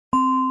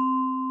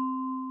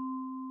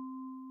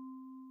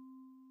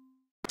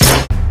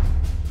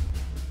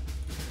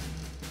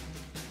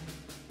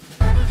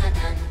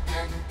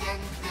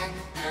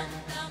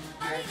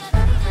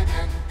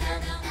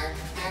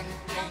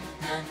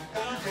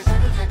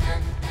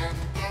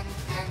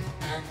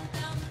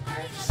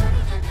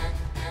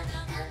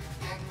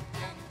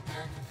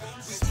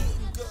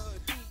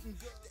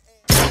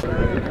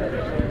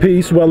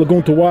Peace,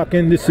 Welagunta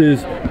Walking. This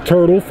is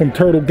Turtle from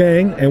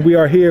turtleGang, and we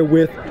are here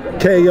with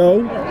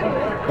KO.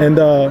 And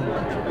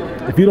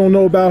if you don't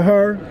know about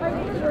her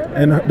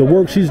and the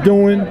work she's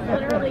doing,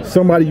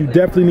 somebody you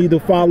definitely need to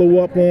follow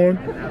up on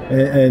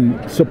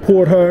and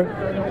support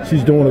her.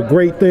 She's doing a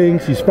great thing.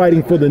 She's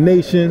fighting for the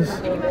nations.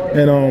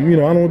 And you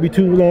know, I don't want to be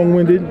too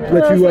long-winded.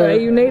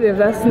 You native,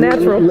 that's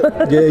natural.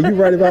 Yeah, you're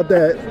right about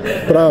that.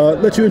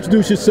 But let you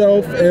introduce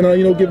yourself and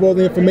you know, give all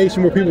the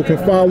information where people can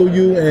follow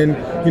you. And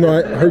you know,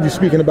 I heard you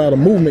speaking about a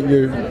movement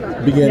you're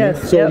beginning.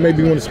 Yes, so maybe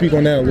you want to speak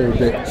on that a little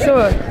bit.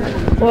 Sure.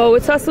 Well,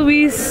 with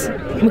Reis,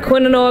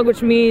 McQuinnanog,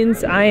 which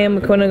means I am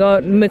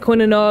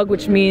McQuinnanog,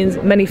 which means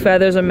many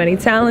feathers or many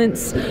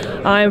talents.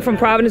 I'm from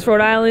Providence,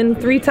 Rhode Island,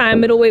 3-time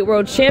middleweight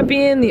world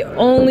champion, the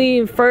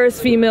only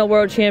first female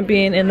world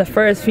champion and the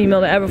first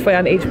female to ever fight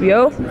on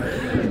HBO.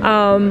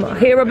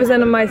 Here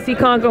representing my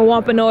Seekonk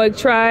Wampanoag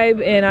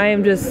tribe, and I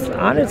am just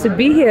honored to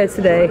be here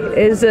today.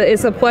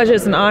 It's a pleasure,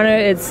 it's an honor,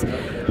 it's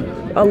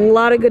a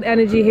lot of good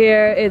energy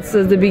here. It's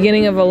the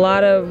beginning of a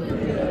lot of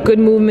good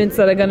movements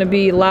that are going to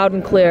be loud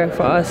and clear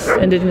for us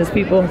indigenous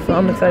people. So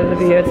I'm excited to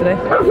be here today.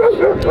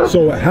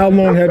 So how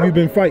long have you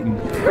been fighting?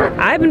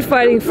 I've been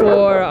fighting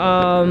for,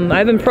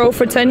 I've been pro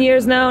for 10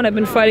 years now, and I've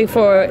been fighting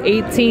for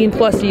 18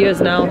 plus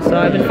years now. So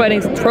I've been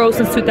fighting pro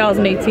since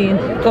 2018,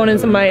 going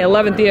into my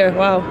 11th year.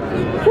 Wow.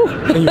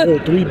 And you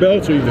hold 3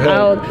 belts, or you've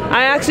held?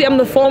 I'm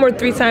the former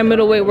 3-time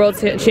middleweight world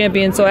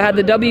champion. So I had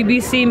the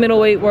WBC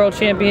middleweight world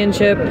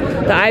championship,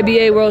 the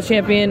IBA world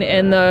champion,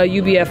 and the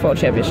UBF world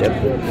championship.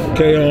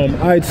 Okay,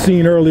 I'd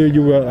seen earlier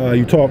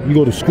you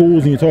go to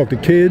schools and you talk to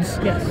kids,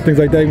 yes, things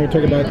like that. You want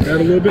to talk about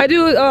that a little bit? I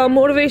do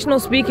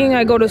motivational speaking.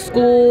 I go to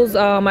schools.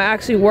 I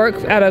actually work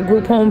at a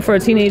group home for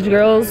teenage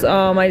girls.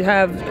 I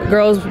have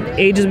girls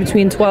ages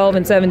between 12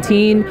 and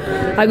 17.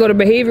 I go to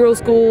behavioral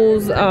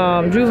schools,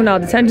 juvenile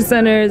detention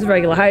centers,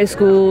 regular high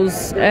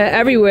schools,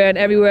 everywhere, and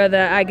everywhere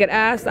that I get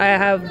asked.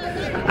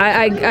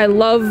 I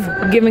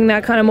love giving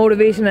that kind of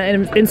motivation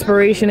and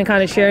inspiration and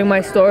kind of sharing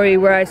my story,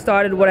 where I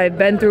started, what I've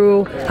been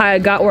through, how I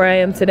got where I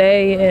am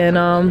today. And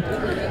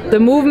the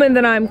movement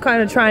that I'm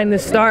kind of trying to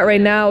start right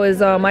now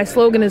is, my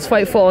slogan is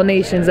fight for all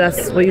nations.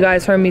 That's what you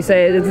guys heard me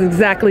say. It's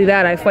exactly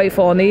that. I fight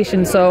for all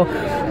nations. So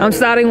I'm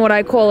starting what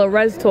I call a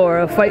Res Tour,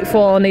 a Fight for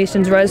All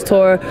Nations Res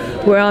Tour,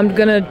 where I'm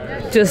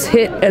gonna just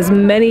hit as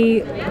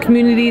many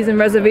communities and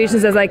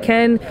reservations as I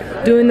can,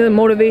 doing the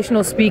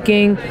motivational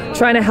speaking,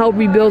 trying to help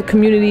rebuild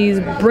communities,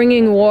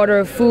 bringing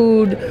water,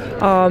 food,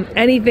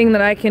 anything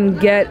that I can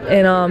get,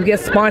 and get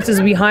sponsors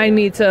behind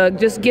me to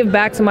just give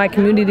back to my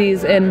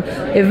communities, and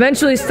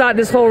eventually start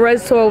this whole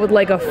Res Tour with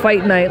like a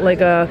fight night,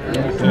 like a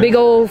big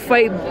old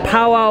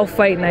powwow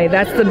fight night.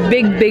 That's the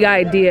big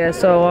idea.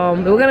 So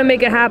we're gonna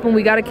make it happen.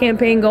 We got a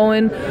campaign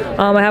going.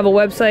 I have a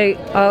website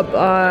up,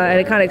 and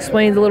it kind of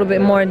explains a little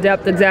bit more in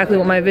depth exactly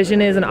what my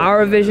vision is and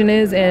our vision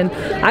is. And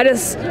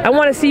I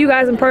want to see you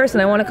guys in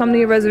person. I want to come to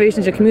your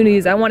reservations, your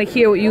communities. I want to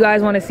hear what you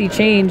guys want to see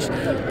change,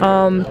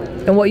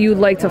 and what you'd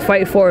like to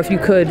fight for if you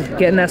could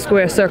get in that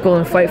square circle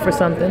and fight for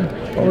something.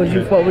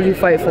 What would you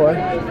fight for?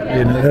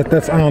 Yeah,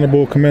 that's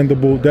honorable,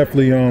 commendable.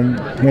 Definitely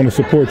want to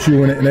support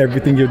you in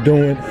everything you're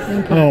doing.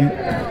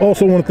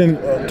 Also, one thing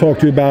to talk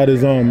to you about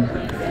is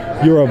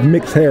you're of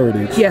mixed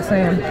heritage. Yes, I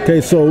am.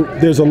 Okay, so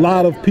there's a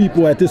lot of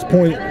people at this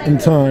point in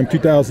time,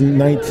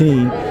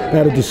 2019,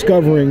 that are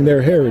discovering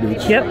their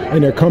heritage. Yep.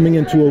 And they're coming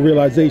into a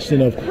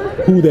realization of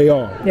who they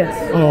are. Yes.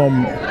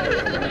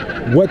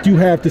 What do you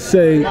have to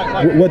say?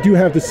 What do you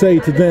have to say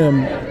to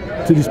them,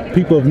 to these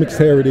people of mixed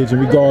heritage, in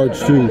regards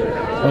to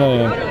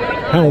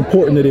how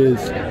important it is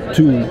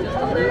to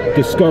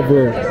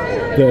discover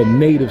the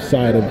native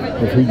side of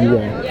who you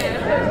are?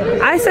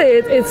 I say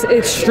it's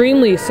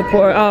extremely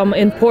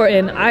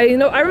important. I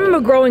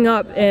remember growing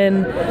up,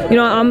 and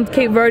I'm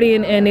Cape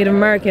Verdean and Native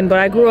American, but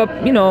I grew up,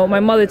 my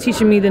mother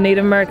teaching me the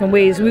Native American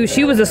ways.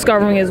 She was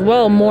discovering as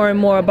well more and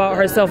more about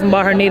herself and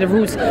about her native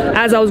roots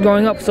as I was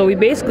growing up. So we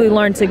basically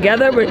learned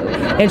together,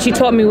 and she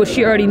taught me what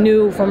she already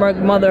knew from her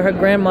mother, her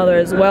grandmother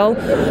as well.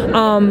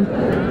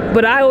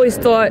 But I always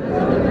thought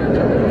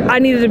I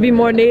needed to be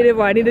more native,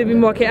 or I needed to be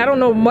more I don't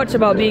know much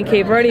about being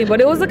Cape Verdean,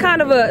 but it was a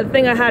kind of a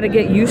thing I had to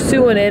get used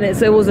to, and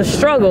it was a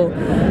struggle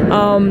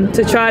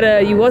to try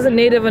to, you wasn't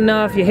native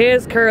enough, your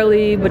hair's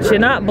curly, but you're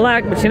not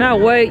black, but you're not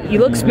white, you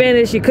look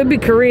Spanish, you could be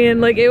Korean.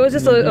 Like, it was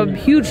just a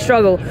huge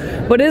struggle.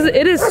 But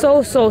it is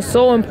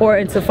so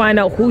important to find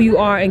out who you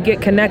are and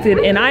get connected,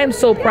 and I am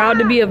so proud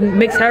to be of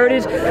mixed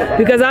heritage,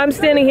 because I'm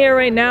standing here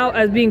right now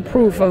as being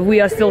proof of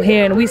we are still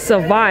here and we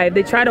survived.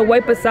 They try to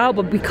wipe us out,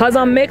 but because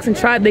I'm mixed and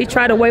they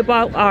try to wipe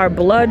out our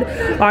blood,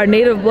 our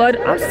native blood,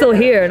 I'm still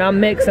here and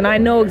I'm mixed, and I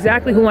know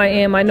exactly who I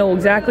am. I know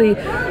exactly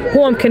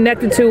who I'm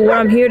connected to, what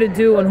I'm here to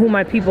do, and who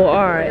my people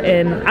are.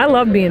 And I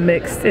love being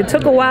mixed. It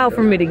took a while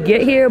for me to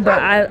get here, but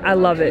I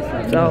love it.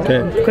 So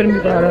couldn't be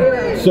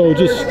prouder. So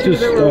just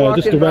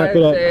to wrap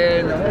it up,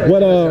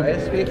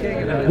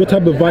 What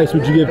type of advice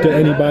would you give to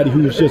anybody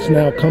who's just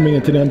now coming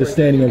into the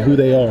understanding of who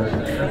they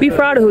are? Be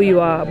proud of who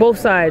you are, both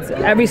sides,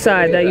 every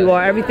side that you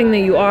are, everything that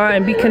you are,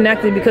 and be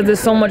connected, because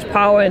there's so much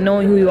power in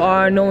knowing who you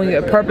are, knowing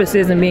your purpose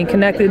is, and being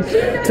connected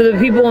to the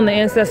people and the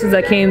ancestors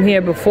that came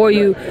here before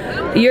you.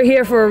 You're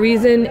here for a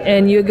reason,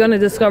 and you're going to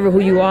discover who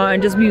you are,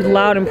 and just be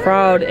loud and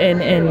proud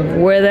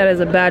and wear that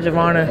as a badge of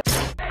honor.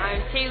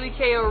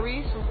 I'm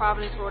Reis from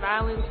Providence, Rhode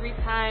Island,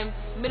 3-time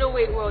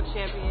middleweight world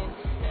champion,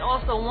 and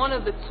also one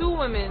of the 2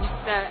 women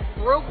that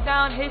broke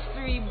down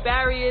history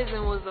barriers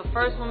and was the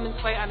first women's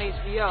fight on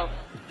HBO.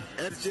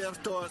 As Jeff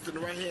starts in the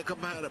right hand, come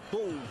behind her,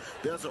 boom,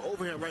 there's an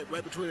overhand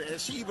right between her, and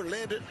she even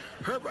landed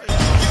her right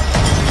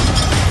hand.